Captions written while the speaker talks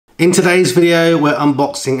In today's video, we're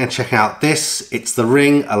unboxing and checking out this. It's the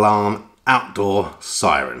Ring Alarm Outdoor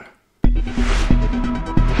Siren.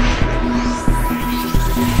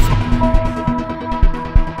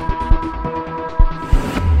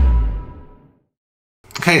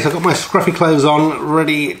 Okay, so I've got my scruffy clothes on,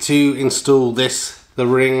 ready to install this, the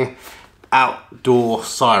Ring Outdoor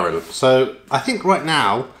Siren. So I think right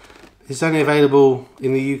now it's only available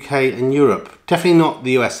in the UK and Europe. Definitely not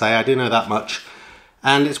the USA, I do know that much.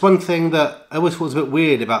 And it's one thing that I always thought was a bit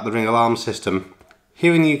weird about the Ring alarm system.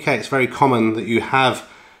 Here in the UK it's very common that you have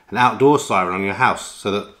an outdoor siren on your house, so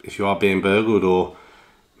that if you are being burgled or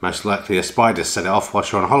most likely a spider set it off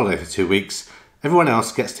whilst you're on holiday for 2 weeks, everyone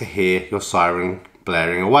else gets to hear your siren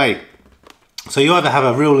blaring away. So you either have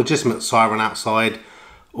a real legitimate siren outside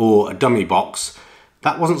or a dummy box.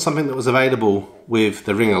 That wasn't something that was available with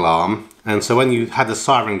the Ring alarm, and so when you had the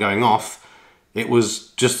siren going off, it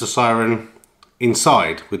was just a siren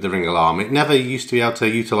inside with the Ring alarm. It never used to be able to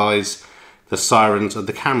utilise the sirens of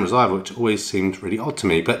the cameras either, which always seemed really odd to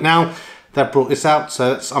me. But now they've brought this out,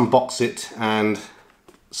 so let's unbox it and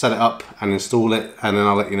set it up and install it, and then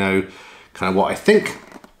I'll let you know kind of what I think.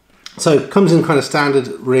 So it comes in kind of standard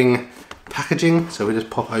Ring packaging, so we just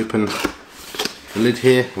pop open the lid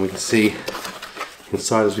here and we can see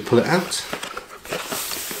inside as we pull it out.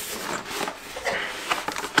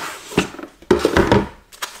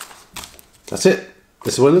 That's it.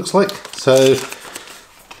 This is what it looks like. So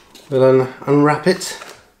we'll unwrap it.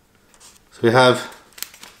 So we have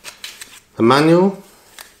the manual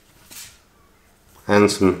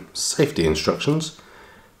and some safety instructions.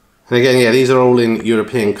 And again, yeah, these are all in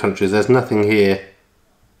European countries. There's nothing here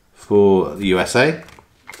for the USA.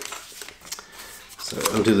 So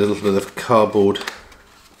I'll do the little bit of cardboard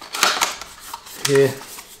here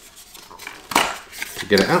to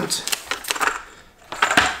get it out.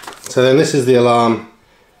 So then this is the alarm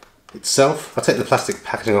itself. I'll take the plastic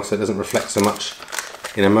packaging off so it doesn't reflect so much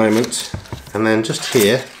in a moment. And then just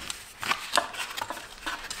here,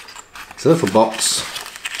 it's a little box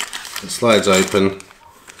that slides open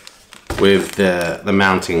with the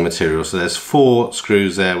mounting material. So there's 4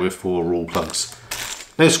 screws there with 4 rule plugs.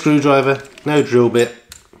 No screwdriver, no drill bit.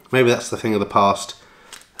 Maybe that's the thing of the past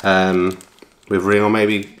with Ring, or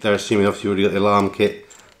maybe they're assuming obviously you already got the alarm kit,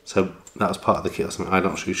 so that was part of the kit or something. I'm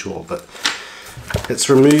not really sure, but let's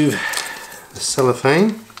remove the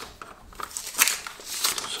cellophane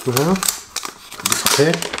somehow.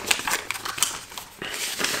 Disappear.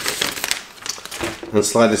 And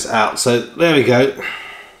slide this out. So there we go.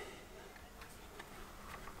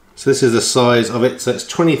 So this is the size of it. So it's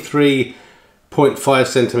 23.5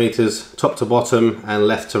 centimeters top to bottom and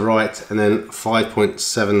left to right, and then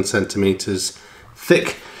 5.7 centimeters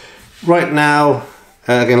thick. Right now,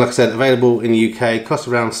 again, like I said, available in the UK, costs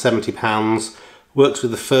around £70, works with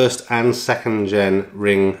the first and second gen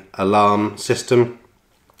Ring alarm system,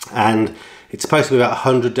 and it's supposed to be about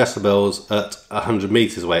 100 decibels at 100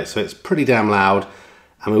 meters away, so it's pretty damn loud,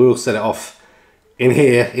 and we will set it off in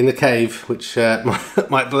here, in the cave, which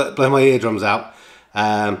might blow my eardrums out,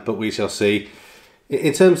 but we shall see.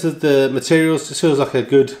 In terms of the materials, this feels like a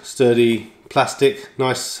good, sturdy plastic,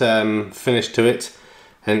 nice finish to it.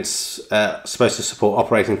 And it's supposed to support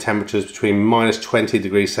operating temperatures between -20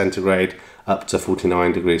 degrees centigrade up to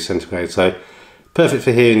 49 degrees centigrade. So perfect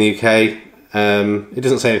for here in the UK. It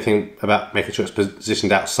doesn't say anything about making sure it's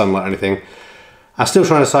positioned out of sunlight or anything. I'm still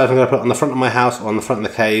trying to decide if I'm going to put it on the front of my house or on the front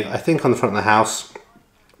of the cave. I think on the front of the house,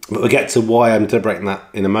 but we'll get to why I'm deliberating that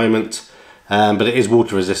in a moment. But it is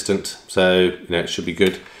water resistant, so you know it should be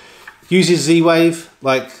good. Uses Z-Wave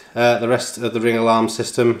like the rest of the Ring alarm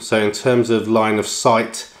system. So in terms of line of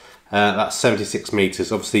sight, that's 76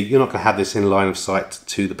 meters. Obviously, you're not going to have this in line of sight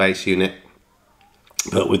to the base unit,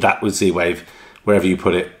 but with Z-Wave, wherever you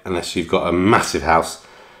put it, unless you've got a massive house,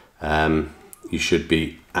 you should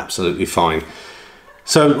be absolutely fine.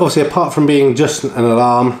 So obviously, apart from being just an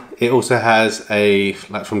alarm, it also has a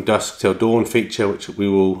like from dusk till dawn feature, which we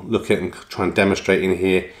will look at and try and demonstrate in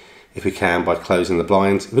here if we can by closing the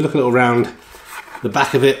blinds. If we look a little around the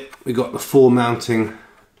back of it, we've got the 4 mounting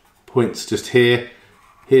points just here.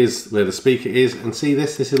 Here's where the speaker is, and see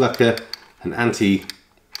this? This is like an anti,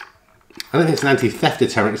 I don't think it's an anti-theft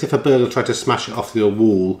deterrent. It's if a burglar tried to smash it off your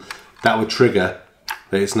wall, that would trigger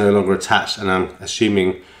that it's no longer attached, and I'm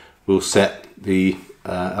assuming we'll set the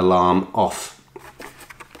alarm off.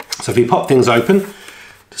 So if you pop things open,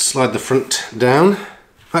 just slide the front down.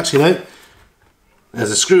 Actually no,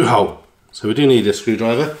 there's a screw hole, so we do need a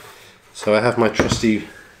screwdriver. So I have my trusty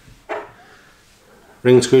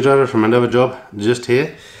Ring screwdriver from another job just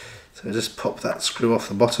here. So just pop that screw off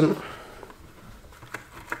the bottom.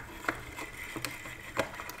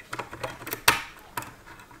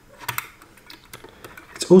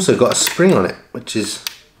 also got a spring on it, which is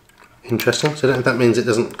interesting. So I don't know if that means it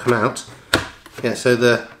doesn't come out. Yeah, so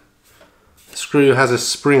the screw has a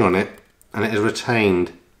spring on it and it is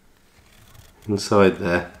retained inside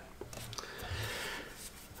there.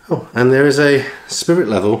 Oh, and there is a spirit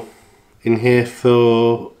level in here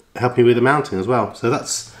for helping with the mounting as well. So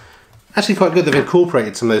that's actually quite good. They've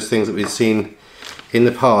incorporated some of those things that we've seen in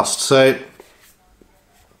the past. So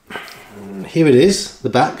here it is, the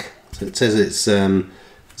back. So it says it's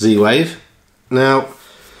Z-Wave. Now,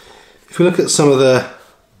 if we look at some of the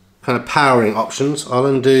kind of powering options, I'll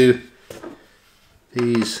undo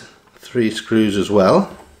these 3 screws as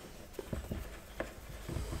well.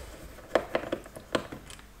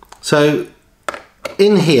 So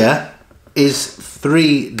in here is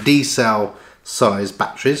 3 D-cell size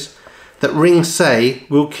batteries that Ring say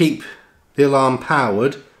will keep the alarm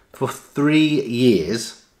powered for 3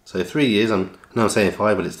 years. So 3 years, I know I'm saying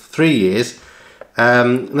 5, but it's 3 years.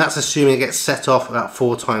 And that's assuming it gets set off about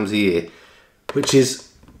 4 times a year, which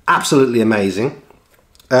is absolutely amazing.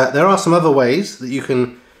 There are some other ways that you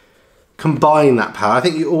can combine that power. I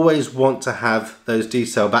think you always want to have those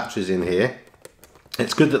D-cell batteries in here.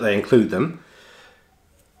 It's good that they include them.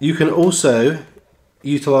 You can also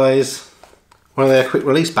utilise one of their quick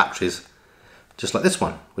release batteries, just like this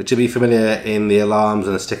one, which will be familiar in the alarms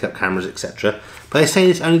and the stick-up cameras, etc. But they say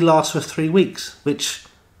this only lasts for 3 weeks, which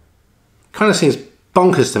kind of seems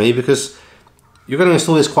bonkers to me, because you're going to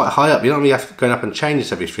install this quite high up. You don't really have to go up and change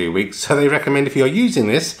this every 3 weeks. So they recommend if you're using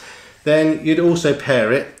this, then you'd also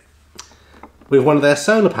pair it with one of their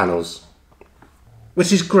solar panels,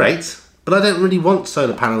 which is great. But I don't really want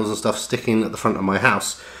solar panels and stuff sticking at the front of my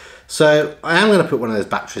house. So I am going to put one of those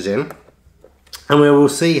batteries in, and we will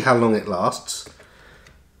see how long it lasts.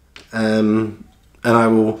 And I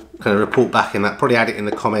will kind of report back in that, probably add it in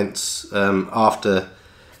the comments after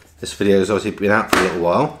this video has obviously been out for a little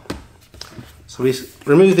while. So we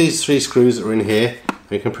remove these 3 screws that are in here, and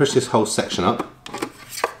we can push this whole section up.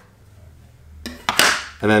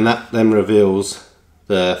 And then that then reveals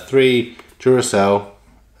the 3 Duracell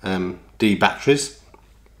D batteries.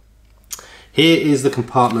 Here is the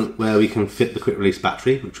compartment where we can fit the quick release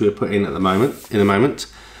battery, which we'll put in at the moment. In a moment,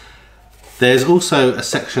 there's also a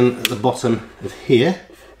section at the bottom of here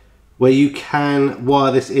where you can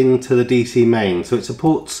wire this into the DC main. So it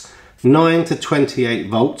supports 9 to 28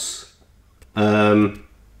 volts for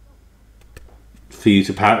you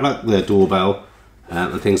to power it, like the doorbell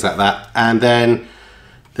and things like that. And then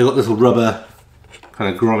they've got little rubber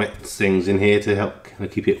kind of grommet things in here to help kind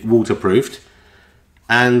of keep it waterproofed.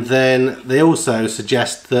 And then they also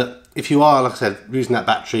suggest that if you are, like I said, using that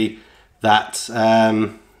battery, that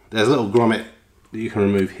there's a little grommet that you can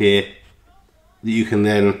remove here, that you can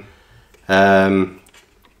then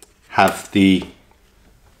have the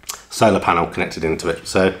solar panel connected into it.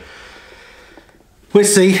 So we'll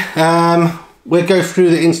see. We'll go through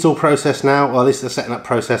the install process now, or at least the setting up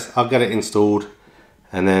process. I'll get it installed,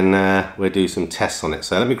 and then we'll do some tests on it.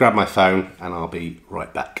 So let me grab my phone and I'll be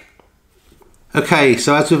right back. Okay,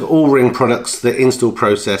 so as with all Ring products, the install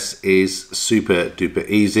process is super duper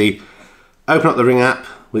easy. Open up the Ring app,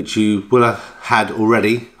 which you will have had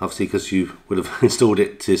already, obviously, because you would have installed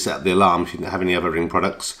it to set up the alarm if you didn't have any other Ring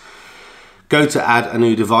products. Go to add a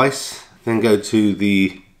new device, then go to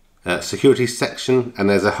the security section, and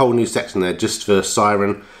there's a whole new section there just for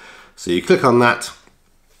Siren. So you click on that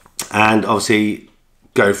and obviously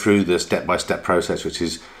go through the step-by-step process, which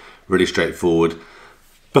is really straightforward.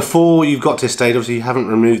 Before you've got to this stage, obviously you haven't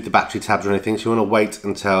removed the battery tabs or anything, so you want to wait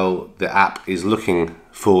until the app is looking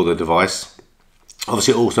for the device.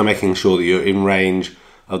 Obviously also making sure that you're in range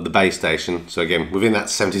of the base station. So again, within that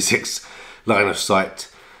 76 line of sight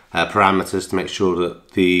parameters, to make sure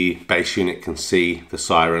that the base unit can see the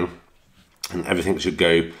siren, and everything should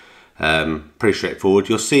go pretty straightforward.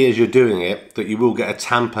 You'll see as you're doing it that you will get a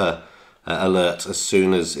tamper alert as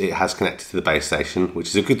soon as it has connected to the base station, which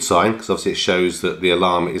is a good sign, because obviously it shows that the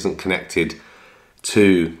alarm isn't connected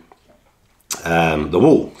to the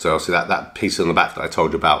wall. So obviously that piece on the back that I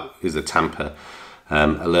told you about is the tamper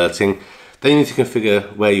alerting. Then you need to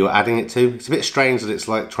configure where you're adding it to. It's a bit strange that it's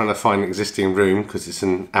like trying to find an existing room because it's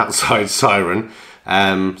an outside siren.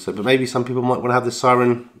 But maybe some people might want to have the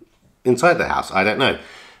siren inside the house, I don't know.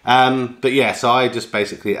 But yeah, so I just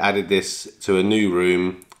basically added this to a new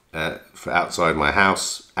room for outside my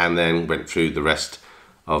house, and then went through the rest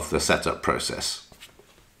of the setup process.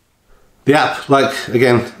 The app, like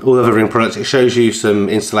again all other Ring products, it shows you some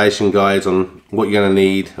installation guides on what you're going to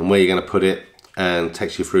need and where you're going to put it, and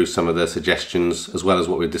takes you through some of the suggestions, as well as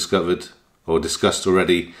what we've discovered or discussed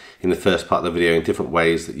already in the first part of the video, in different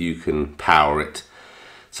ways that you can power it.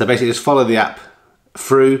 So basically just follow the app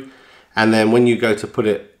through, and then when you go to put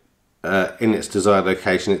it in its desired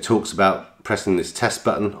location, it talks about pressing this test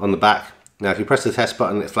button on the back. Now if you press the test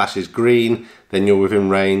button, it flashes green, then you're within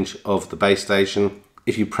range of the base station.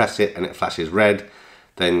 If you press it and it flashes red,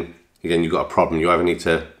 then again you've got a problem. You either need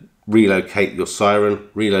to relocate your siren,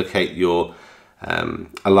 relocate your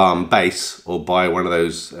alarm base, or buy one of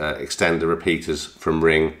those extender repeaters from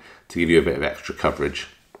Ring to give you a bit of extra coverage.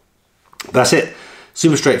 That's it,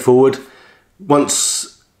 super straightforward.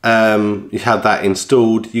 Once you have that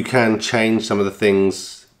installed, you can change some of the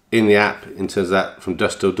things in the app in terms of that, from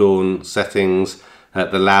dusk till dawn settings,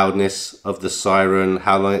 the loudness of the siren,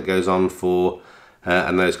 how long it goes on for,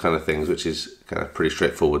 and those kind of things, which is kind of pretty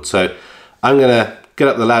straightforward. So I'm gonna get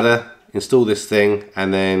up the ladder, install this thing,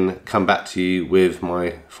 and then come back to you with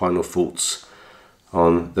my final thoughts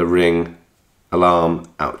on the Ring Alarm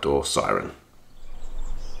Outdoor Siren.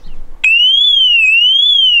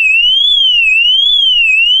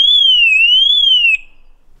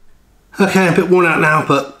 Okay, a bit worn out now,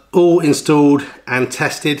 but all installed and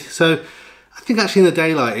tested. So I think actually in the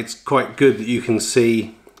daylight it's quite good that you can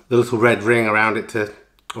see the little red ring around it to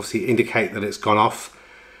obviously indicate that it's gone off.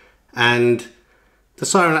 And the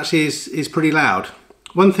siren actually is pretty loud.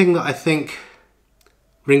 One thing that I think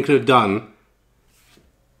Ring could have done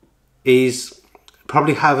is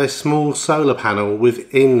probably have a small solar panel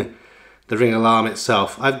within the Ring alarm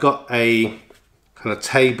itself. I've got a kind of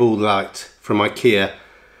table light from IKEA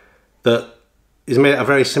that is made out of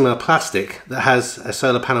very similar plastic that has a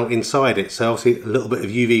solar panel inside it. So obviously a little bit of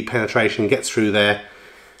UV penetration gets through there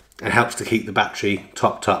and helps to keep the battery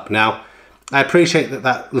topped up. Now, I appreciate that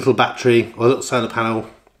that little battery or little solar panel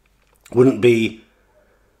wouldn't be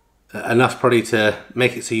enough probably to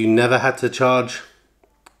make it so you never had to charge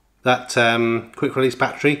that quick release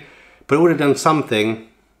battery, but it would have done something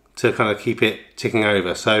to kind of keep it ticking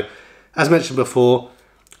over. So as mentioned before,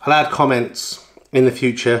 I'll add comments in the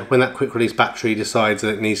future when that quick release battery decides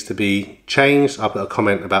that it needs to be changed. I'll put a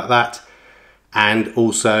comment about that. And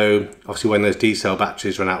also obviously when those D-cell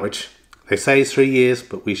batteries run out, which they say is 3 years,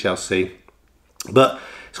 but we shall see. But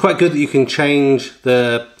it's quite good that you can change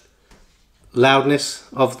the loudness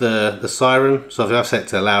of the siren. So I've set it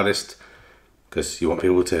to loudest because you want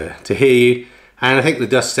people to hear you. And I think the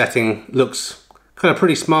dusk setting looks kind of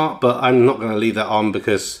pretty smart, but I'm not going to leave that on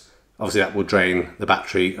because obviously that will drain the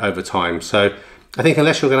battery over time. So I think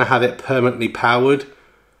unless you're going to have it permanently powered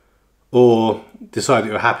or decide that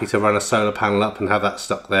you're happy to run a solar panel up and have that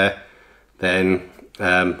stuck there, then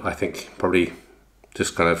I think probably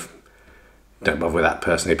just kind of don't bother with that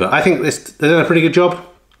personally. But I think they've done a pretty good job.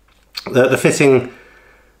 The fitting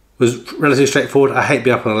was relatively straightforward. I hate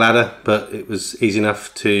being up on a ladder, but it was easy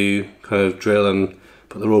enough to kind of drill and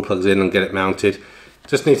put the raw plugs in and get it mounted.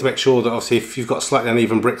 Just need to make sure that obviously if you've got slightly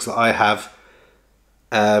uneven bricks that I have,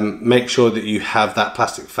 make sure that you have that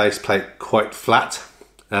plastic faceplate quite flat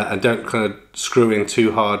and don't kind of screw in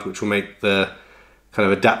too hard, which will make the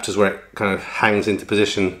kind of adapters where it kind of hangs into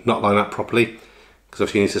position not line up properly, because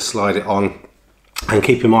obviously you need to slide it on. And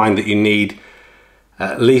keep in mind that you need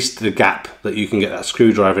at least the gap that you can get that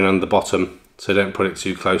screwdriver in under the bottom, so don't put it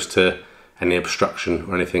too close to any obstruction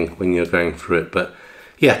or anything when you're going through it. But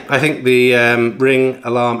yeah, I think the Ring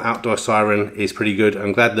Alarm Outdoor Siren is pretty good.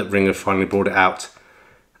 I'm glad that Ring have finally brought it out,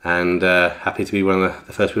 and happy to be one of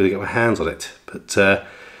the first people to get my hands on it. But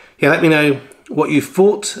yeah, let me know what you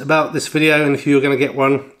thought about this video and if you're going to get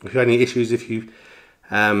one, if you had any issues if you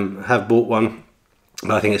have bought one.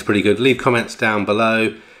 But I think it's pretty good. Leave comments down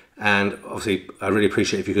below, and obviously I really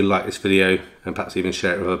appreciate if you could like this video and perhaps even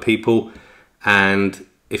share it with other people. And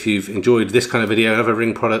if you've enjoyed this kind of video and other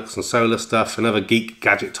Ring products and solar stuff and other geek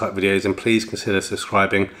gadget type videos, then please consider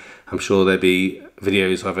subscribing. I'm sure there'll be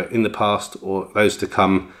videos either in the past or those to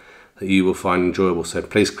come that you will find enjoyable. So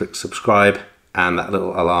please click subscribe, and that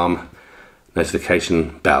little alarm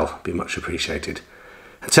notification bell would be much appreciated.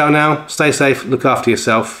 Until now, stay safe, look after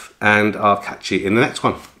yourself, and I'll catch you in the next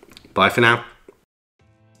one. Bye for now.